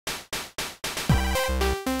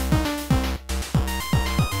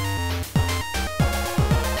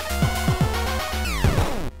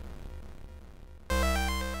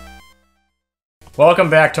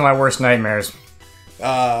Welcome back to my worst nightmares.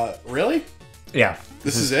 Really? Yeah.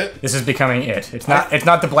 This is it? This is becoming it. It's not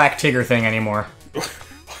the black Tigger thing anymore.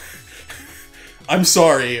 I'm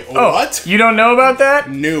sorry. Oh, what? You don't know about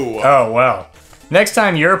that? No. Oh, well. Next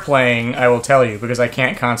time you're playing, I will tell you, because I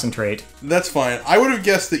can't concentrate. That's fine. I would have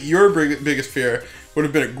guessed that your biggest fear would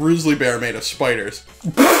have been a grizzly bear made of spiders.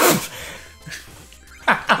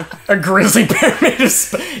 A grizzly bear made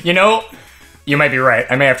of You know, you might be right.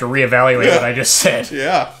 I may have to reevaluate what I just said.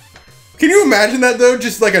 Yeah. Can you imagine that, though?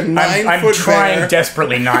 Just like a 9-foot bear. I'm trying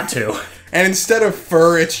desperately not to. And instead of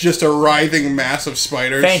fur, it's just a writhing mass of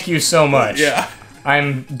spiders. Thank you so much. Yeah.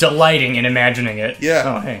 I'm delighting in imagining it. Yeah.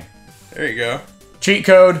 Oh, hey. There you go. Cheat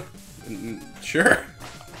code. Sure.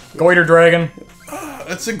 Goiter dragon.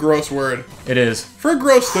 That's a gross word. It is. For a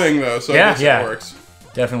gross thing, though, so I guess it works.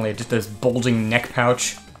 Definitely. Just this bulging neck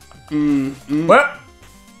pouch. What?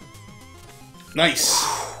 Nice.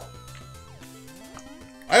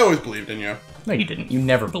 I always believed in you. No, you didn't. You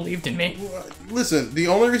never believed in me. Listen, the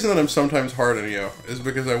only reason that I'm sometimes hard on you is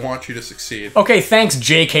because I want you to succeed. Okay, thanks,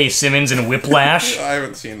 J.K. Simmons and Whiplash. I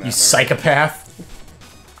haven't seen that. You psychopath.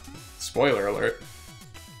 Spoiler alert.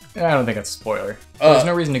 I don't think that's a spoiler. There's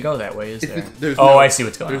no reason to go that way, is there? I see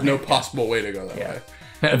what's going on. There's no possible way to go that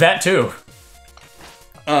way. That too.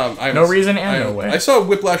 No reason and no way. I saw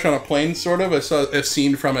Whiplash on a plane, sort of. I saw a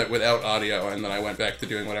scene from it without audio, and then I went back to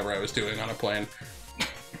doing whatever I was doing on a plane.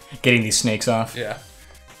 Getting these snakes off. Yeah.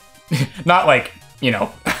 Not like, you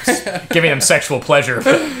know, giving them sexual pleasure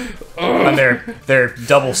on their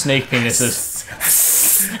double snake penises.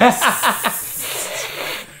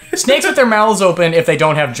 Snakes with their mouths open, if they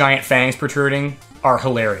don't have giant fangs protruding, are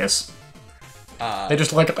hilarious. They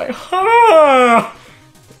just look at like,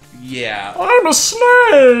 yeah. I'm a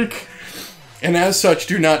snake! And as such,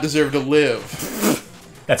 do not deserve to live.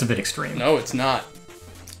 That's a bit extreme. No, it's not.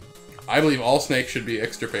 I believe all snakes should be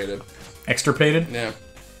extirpated. Extirpated? Yeah.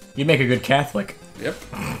 You'd make a good Catholic. Yep.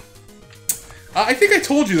 I think I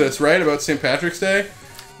told you this, right, about St. Patrick's Day?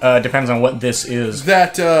 Depends on what this is.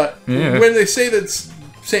 That, when they say that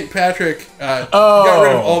St. Patrick got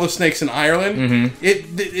rid of all the snakes in Ireland,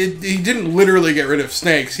 he didn't literally get rid of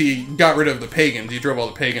snakes, he got rid of the pagans. He drove all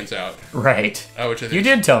the pagans out. Right. Which I think you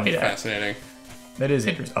did tell me that. Fascinating. That is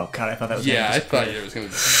interesting. Oh, God, I thought that was I thought it was going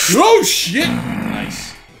to... Oh, shit!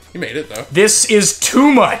 Nice. You made it, though. This is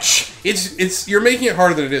too much! You're making it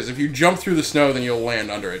harder than it is. If you jump through the snow, then you'll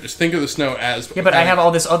land under it. Just think of the snow as... Yeah, but I have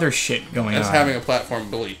all this other shit going on. As having a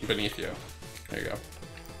platform beneath you. There you go.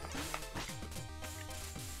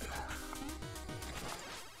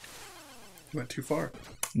 You went too far.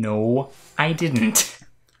 No, I didn't.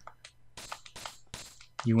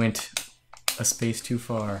 You went a space too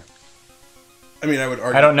far. I mean, I would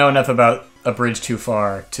argue... I don't know enough about a bridge too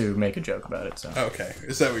far to make a joke about it, so... Okay.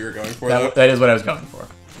 Is that what you were going for, that is what I was going for.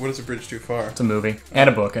 What is a bridge too far? It's a movie. And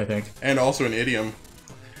a book, I think. And also an idiom.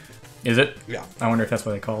 Is it? Yeah. I wonder if that's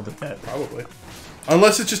why they called it that. Probably.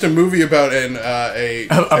 Unless it's just a movie about a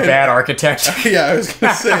bad architect. Yeah, I was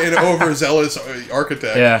going to say an overzealous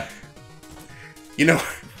architect. Yeah. You know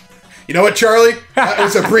what, Charlie? That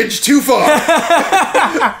was a bridge too far.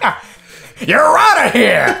 You're out of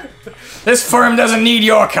here! This firm doesn't need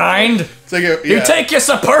your kind. It's like You take your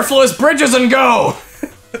superfluous bridges and go!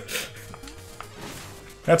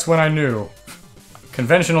 That's when I knew.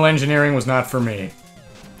 Conventional engineering was not for me.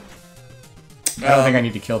 I don't think I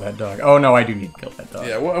need to kill that dog. Oh, no, I do need to kill that dog.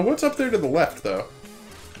 Yeah, what's up there to the left, though?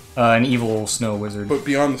 An evil snow wizard. But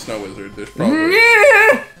beyond the snow wizard, there's probably...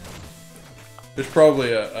 There's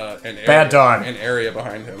probably an area, bad dog. An area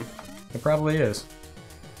behind him. It probably is.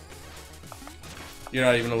 You're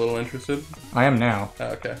not even a little interested? I am now. Oh,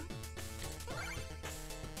 okay.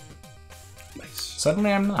 Nice.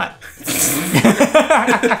 Suddenly I'm not.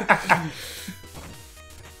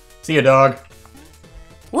 See ya, dog.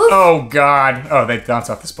 Woof. Oh, God. Oh, they bounce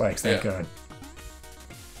off the spikes. Thank God.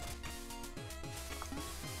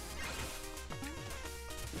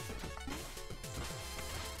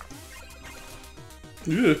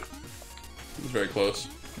 It was very close.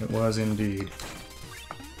 It was indeed.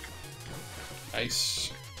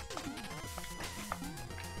 Nice.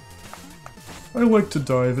 I like to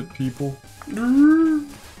dive at people.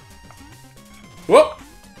 Whoop!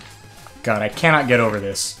 God, I cannot get over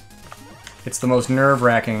this. It's the most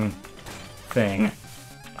nerve-wracking thing.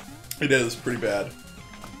 It is pretty bad.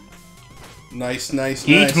 Nice, nice,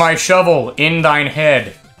 Eat nice. my shovel in thine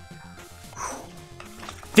head.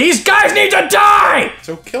 These guys need to die!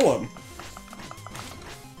 So kill him.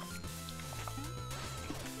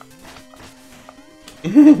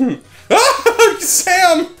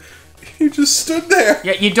 Sam! You just stood there.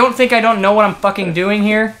 Yeah, you don't think I don't know what I'm fucking doing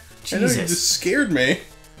here? I know, you Jesus. just scared me.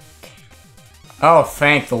 Oh,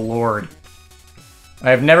 thank the Lord. I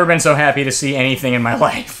have never been so happy to see anything in my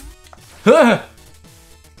life.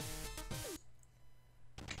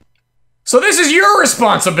 So this is your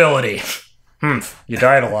responsibility. You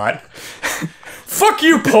died a lot. Fuck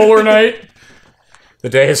you, Polar Knight. The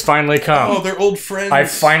day has finally come. Oh, they're old friends. I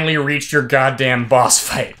finally reached your goddamn boss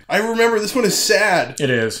fight. I remember, this one is sad. It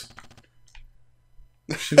is.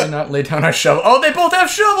 Should we not lay down our shovel? Oh, they both have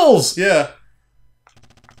shovels! Yeah.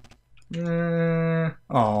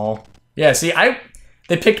 Oh. Yeah, see,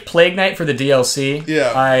 they picked Plague Knight for the DLC.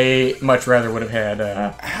 Yeah. I much rather would have had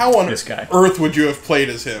How on this guy. earth would you have played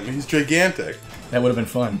as him? He's gigantic. That would have been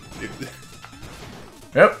fun.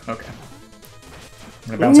 Yep, okay. I'm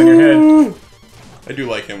gonna bounce on your head. I do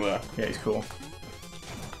like him, though. Yeah, he's cool.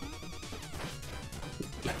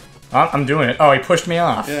 Oh, I'm doing it. Oh, he pushed me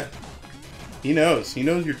off. Yeah. He knows. He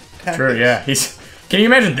knows your tactics. True, yeah. Can you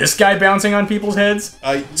imagine this guy bouncing on people's heads?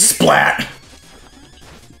 Splat!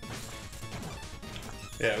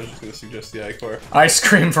 Yeah, I was just gonna suggest the Icor. I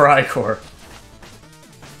scream for Icor.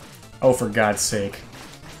 Oh, for God's sake.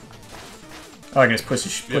 Oh, I can just push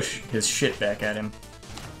his shit back at him.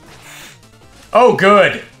 Oh,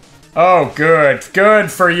 good! Oh, good. Good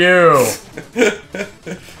for you!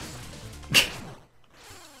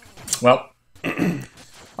 Well,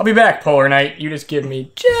 I'll be back, Polar Knight. You just give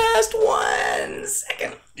me just 1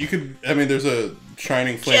 second. You could, I mean, there's a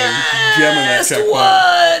shining flaming gem in that checkpoint.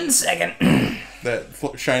 Just 1 second. That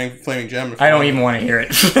shining flaming gem. I don't even want to hear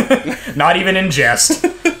it. Not even in jest.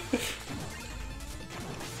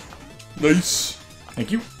 Nice.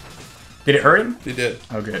 Thank you. Did it hurt him? It did.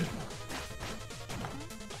 Oh, good.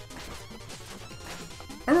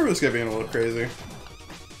 I remember this guy being a little crazy.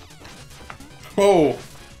 Whoa.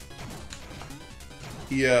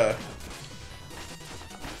 Yeah.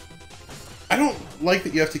 I don't like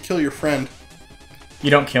that you have to kill your friend.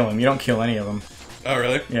 You don't kill him. You don't kill any of them. Oh,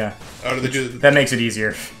 really? Yeah. Oh, do they do that? Makes it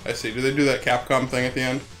easier. I see. Do they do that Capcom thing at the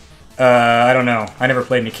end? I don't know. I never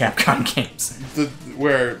played any Capcom games.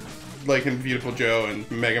 Where, like in Beautiful Joe and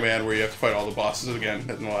Mega Man, where you have to fight all the bosses again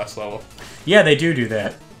in the last level. Yeah, they do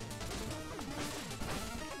that.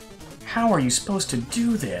 How are you supposed to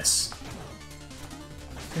do this?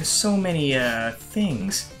 There's so many,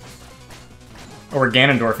 things. Oh, we're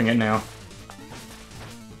Ganondorfing it now.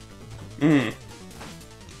 There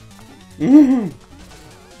we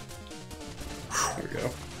go.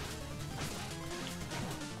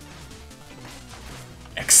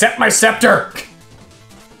 Accept my scepter!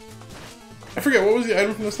 I forget, what was the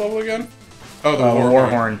item from this level again? Oh, the War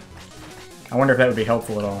Horn. I wonder if that would be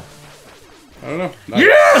helpful at all. I don't know.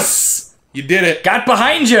 Yes! You did it! Got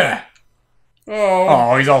behind you! Oh.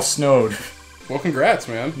 Oh, he's all snowed. Well, congrats,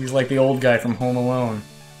 man. He's like the old guy from Home Alone.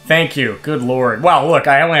 Thank you. Good lord. Wow, look,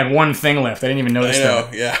 I only had 1 thing left. I didn't even notice that. I know,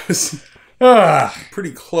 yeah. It was Ugh.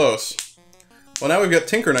 pretty close. Well, now we've got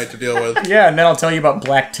Tinker Knight to deal with. Yeah, and then I'll tell you about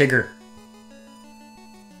Black Tigger.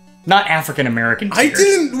 Not African-American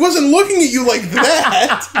Tigger. Wasn't looking at you like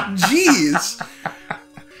that! Jeez!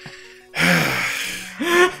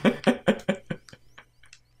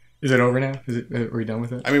 Is it over now? Are we done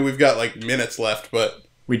with it? I mean, we've got, like, minutes left, but...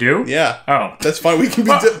 We do? Yeah. Oh. That's fine, we can be...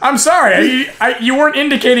 Well, I'm sorry, you weren't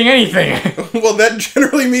indicating anything. Well, that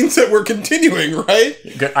generally means that we're continuing, right?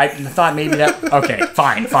 Good. I thought maybe that... Okay,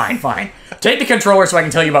 fine. Take the controller so I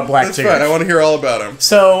can tell you about Black Tigger. That's fine, I want to hear all about him.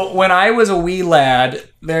 So, when I was a wee lad,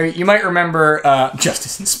 you might remember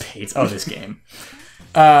Justice in Spades. Oh, this game.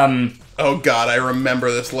 Oh god, I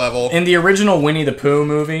remember this level. In the original Winnie the Pooh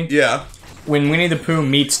movie... Yeah. When Winnie the Pooh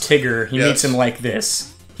meets Tigger, he meets him like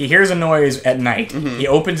this. He hears a noise at night. He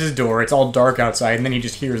opens his door. It's all dark outside, and then he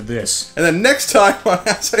just hears this. And then next time on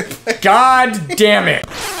As I Play... God damn it!